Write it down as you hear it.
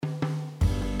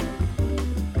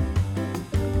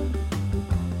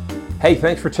Hey,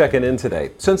 thanks for checking in today.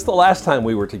 Since the last time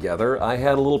we were together, I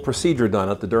had a little procedure done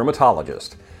at the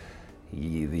dermatologist.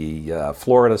 The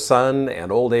Florida sun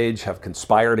and old age have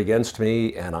conspired against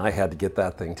me, and I had to get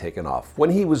that thing taken off.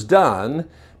 When he was done,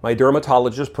 my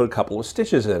dermatologist put a couple of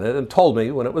stitches in it and told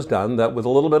me when it was done that with a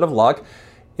little bit of luck,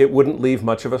 it wouldn't leave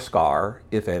much of a scar,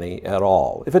 if any at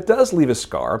all. If it does leave a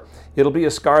scar, it'll be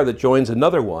a scar that joins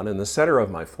another one in the center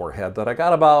of my forehead that I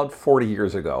got about 40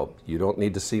 years ago. You don't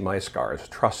need to see my scars,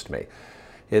 trust me.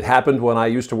 It happened when I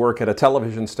used to work at a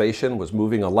television station, was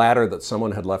moving a ladder that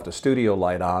someone had left a studio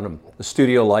light on, and the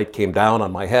studio light came down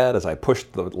on my head as I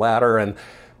pushed the ladder, and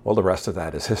well, the rest of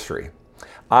that is history.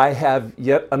 I have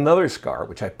yet another scar,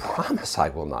 which I promise I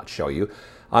will not show you,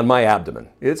 on my abdomen.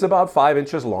 It's about 5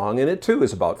 inches long, and it too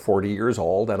is about 40 years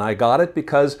old, and I got it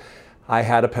because I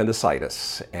had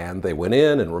appendicitis, and they went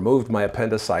in and removed my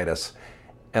appendicitis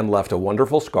and left a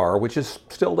wonderful scar, which is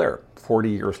still there 40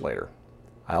 years later.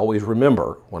 I always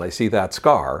remember when I see that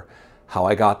scar, how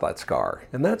I got that scar.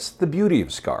 And that's the beauty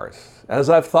of scars. As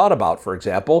I've thought about, for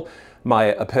example, my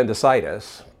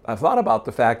appendicitis, I've thought about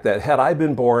the fact that had I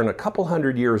been born a couple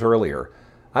hundred years earlier,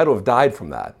 I'd have died from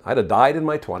that. I'd have died in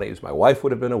my 20s, my wife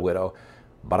would have been a widow,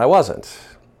 but I wasn't.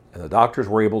 And the doctors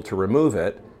were able to remove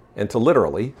it and to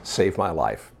literally save my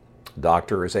life. The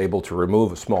doctor is able to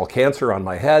remove a small cancer on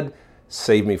my head,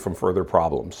 save me from further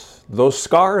problems. Those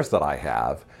scars that I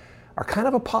have are kind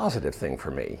of a positive thing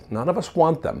for me. None of us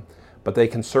want them, but they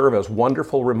can serve as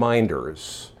wonderful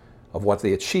reminders of what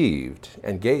they achieved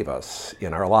and gave us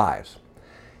in our lives.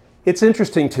 It's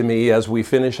interesting to me as we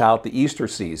finish out the Easter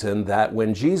season that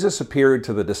when Jesus appeared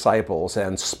to the disciples,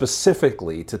 and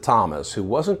specifically to Thomas, who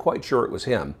wasn't quite sure it was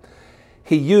him,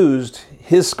 he used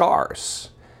his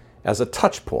scars as a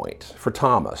touch point for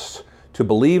Thomas to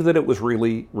believe that it was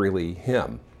really, really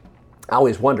him. I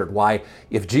always wondered why,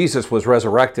 if Jesus was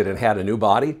resurrected and had a new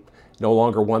body, no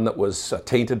longer one that was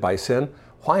tainted by sin,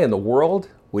 why in the world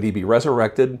would he be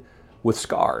resurrected with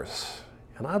scars?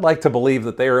 And I'd like to believe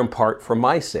that they are in part for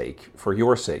my sake, for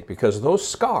your sake, because those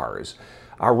scars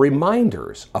are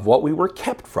reminders of what we were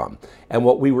kept from and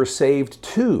what we were saved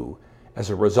to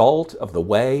as a result of the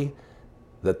way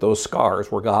that those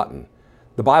scars were gotten.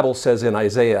 The Bible says in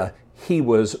Isaiah, he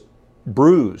was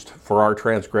bruised for our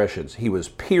transgressions. He was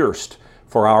pierced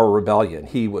for our rebellion.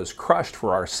 He was crushed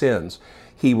for our sins.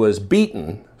 He was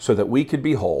beaten so that we could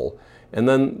be whole. And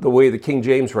then the way the King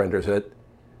James renders it,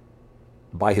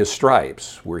 by his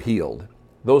stripes we're healed.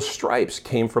 Those stripes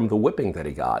came from the whipping that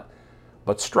he got.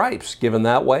 But stripes given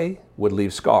that way would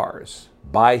leave scars.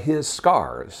 By his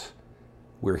scars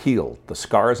we're healed. The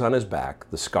scars on his back,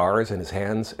 the scars in his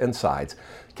hands and sides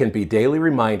can be daily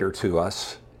reminder to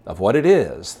us of what it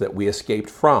is that we escaped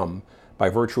from by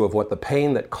virtue of what the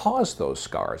pain that caused those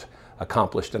scars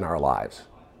accomplished in our lives.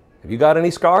 Have you got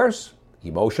any scars?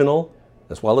 Emotional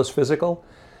as well as physical?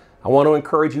 I want to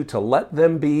encourage you to let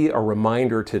them be a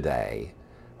reminder today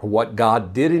of what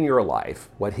God did in your life,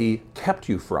 what he kept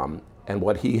you from, and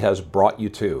what he has brought you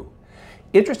to.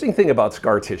 Interesting thing about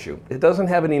scar tissue, it doesn't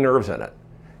have any nerves in it.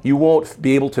 You won't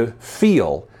be able to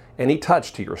feel any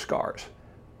touch to your scars,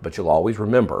 but you'll always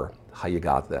remember how you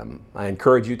got them. I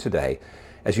encourage you today,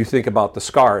 as you think about the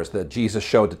scars that Jesus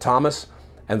showed to Thomas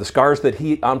and the scars that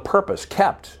he on purpose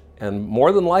kept and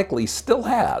more than likely still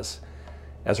has,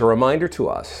 as a reminder to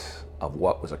us of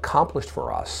what was accomplished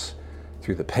for us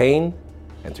through the pain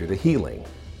and through the healing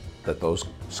that those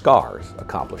scars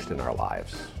accomplished in our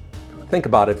lives. Think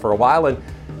about it for a while and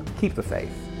keep the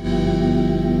faith.